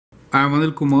I'm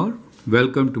Anil Kumar.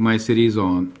 Welcome to my series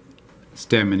on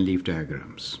stem and leaf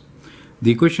diagrams.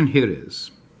 The question here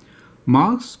is,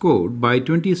 marks scored by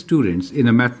 20 students in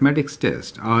a mathematics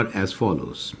test are as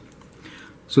follows.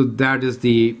 So that is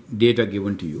the data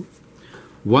given to you.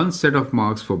 One set of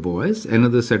marks for boys,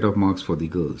 another set of marks for the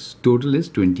girls. Total is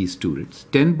 20 students,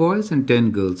 10 boys and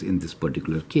 10 girls in this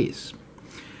particular case.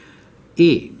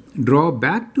 A. Draw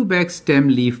back-to-back stem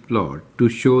leaf plot to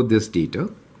show this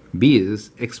data. B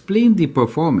is explain the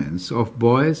performance of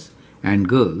boys and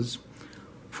girls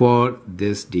for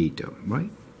this data, right?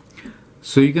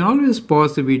 So you can always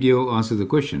pause the video, answer the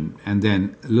question, and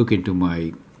then look into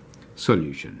my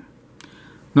solution.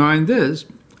 Now in this,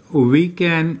 we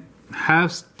can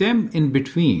have stem in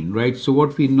between, right? So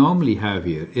what we normally have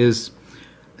here is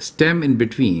stem in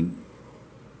between.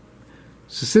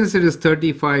 So since it is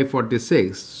 35,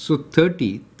 46, so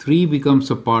 33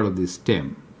 becomes a part of the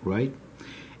stem, right?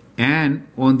 And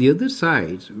on the other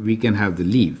side, we can have the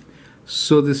leaf.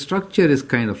 So the structure is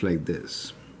kind of like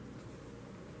this.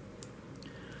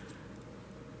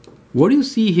 What you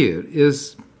see here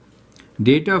is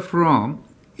data from,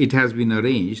 it has been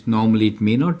arranged, normally it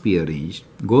may not be arranged,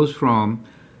 goes from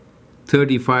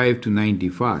 35 to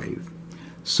 95.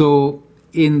 So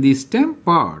in the stem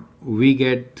part, we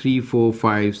get 3, 4,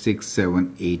 5, 6,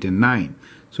 7, 8, and 9.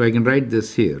 So I can write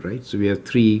this here, right? So we have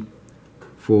 3,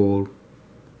 4,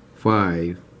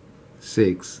 5,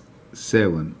 6,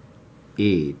 7,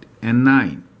 8, and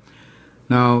 9.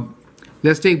 Now,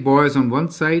 let's take boys on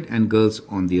one side and girls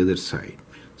on the other side.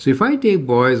 So if I take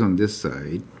boys on this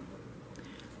side,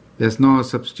 let's now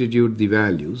substitute the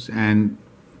values and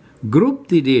group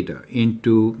the data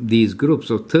into these groups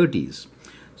of 30s.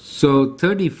 So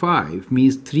 35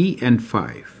 means 3 and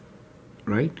 5,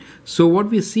 right? So what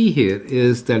we see here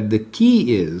is that the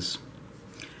key is,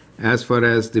 as far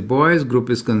as the boys group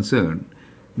is concerned,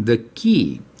 the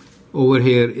key over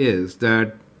here is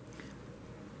that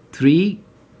 3,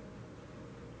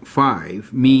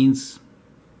 5 means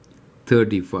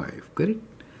 35, correct?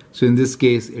 So in this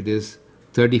case, it is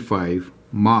 35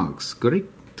 marks, correct?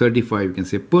 35, you can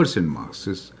say percent marks.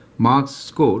 So marks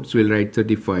scored, so we'll write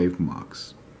 35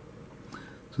 marks.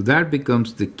 So that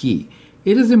becomes the key.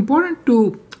 It is important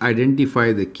to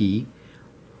identify the key.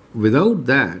 Without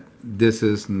that, this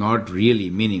is not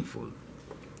really meaningful.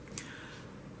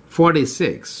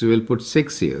 46, so we'll put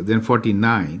 6 here, then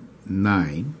 49,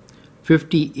 9,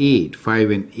 58,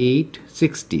 5 and 8,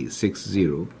 60,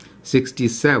 60,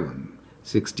 67,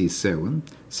 67,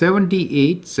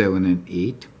 78, 7 and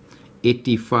 8,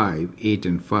 85, 8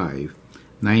 and 5,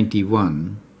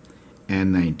 91,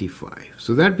 and 95.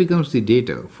 So that becomes the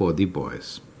data for the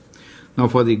boys. Now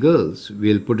for the girls,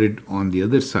 we'll put it on the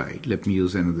other side. Let me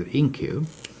use another ink here.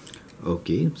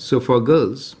 Okay, so for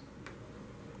girls,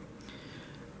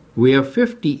 we have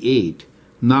 58.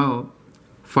 Now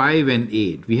 5 and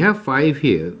 8. We have 5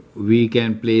 here. We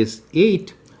can place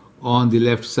 8 on the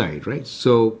left side, right?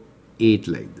 So 8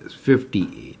 like this,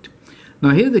 58.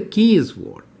 Now here the key is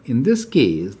what? In this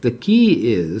case, the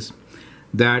key is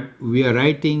that we are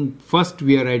writing, first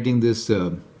we are writing this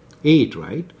 8,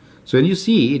 right? So when you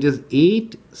see, it is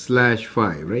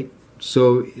 8/5, right?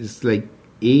 So it's like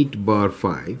 8 bar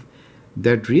 5.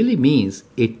 That really means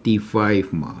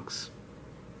 85 marks.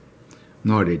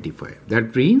 Not 85.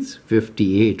 That means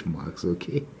 58 marks,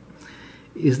 okay?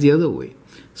 It's the other way.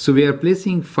 So we are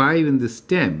placing 5 in the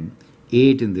stem,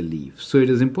 8 in the leaf. So it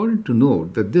is important to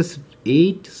note that this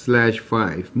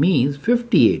 8/5 means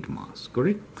 58 marks,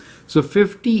 correct? So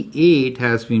 58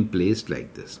 has been placed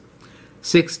like this.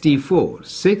 64,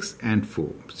 6 and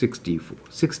 4, 64.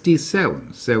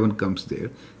 67, 7 comes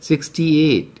there.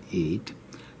 68, 8.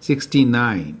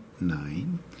 69,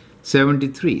 9.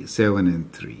 73, 7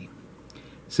 and 3.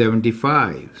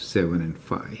 75, 7 and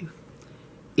 5.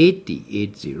 80,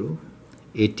 80.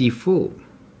 84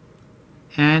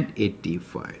 and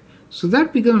 85. So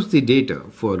that becomes the data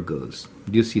for girls.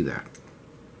 Do you see that?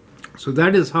 So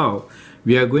that is how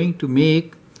we are going to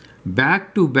make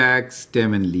back-to-back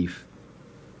stem and leaf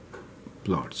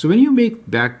plot. So when you make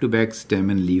back-to-back stem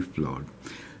and leaf plot,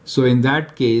 so in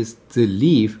that case the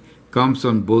leaf comes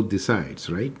on both the sides,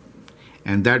 right?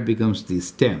 And that becomes the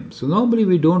stem. So normally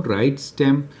we don't write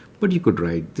stem, but you could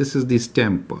write this is the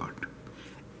stem part.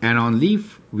 And on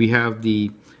leaf we have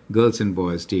the girls and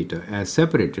boys data as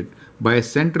separated by a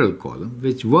central column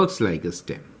which works like a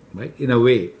stem, right? In a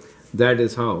way, that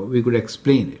is how we could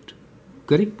explain it,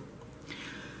 correct?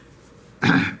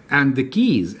 And the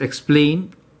keys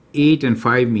explain 8 and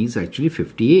 5 means actually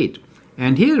 58.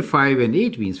 And here 5 and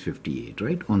 8 means 58,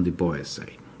 right, on the boys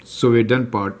side. So we've done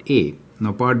part A.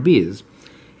 Now part B is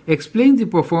explain the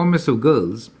performance of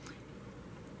girls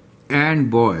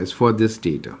and boys for this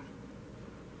data.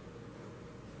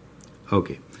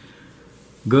 Okay,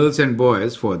 girls and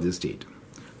boys for this data.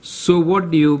 So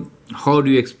how do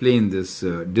you explain this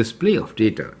display of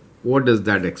data? What does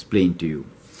that explain to you?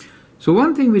 So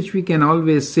one thing which we can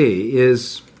always say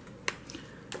is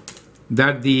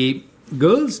that the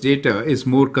girls' data is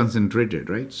more concentrated,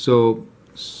 right? So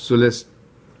let's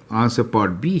answer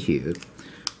part B here.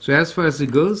 So as far as the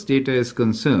girls' data is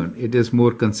concerned, it is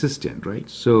more consistent, right?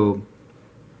 So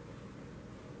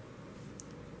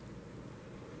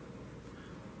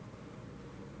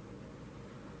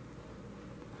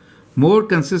more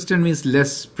consistent means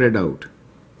less spread out.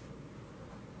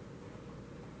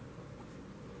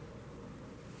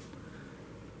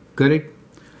 Correct?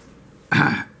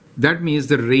 That means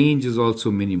the range is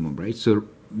also minimum, right? So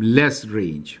less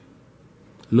range,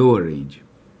 lower range.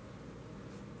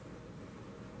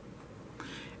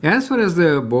 As far as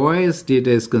the boys' data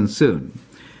is concerned,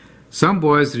 some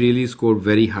boys really scored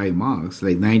very high marks,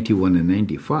 like 91 and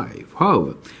 95.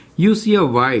 However, you see a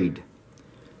wide,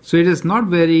 so it is not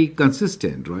very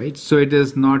consistent, right? So it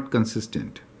is not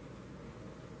consistent.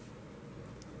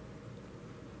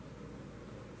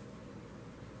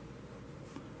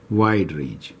 Wide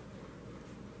range.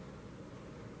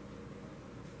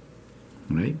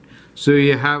 Right? So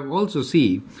you have also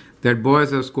see that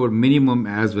boys have scored minimum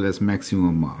as well as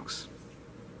maximum marks.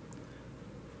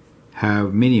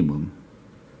 Have minimum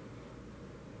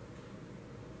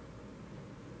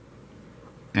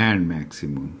and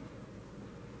maximum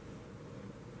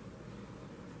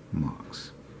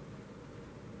marks.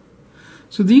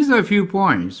 So these are a few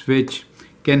points which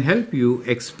can help you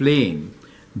explain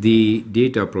the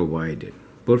data provided.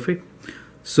 Perfect.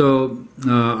 So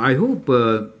I hope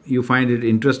you find it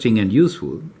interesting and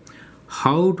useful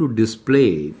how to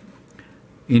display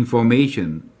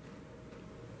information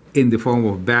in the form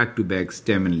of back-to-back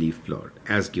stem and leaf plot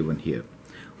as given here.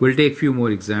 We'll take a few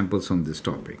more examples on this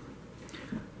topic.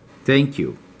 Thank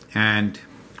you and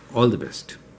all the best.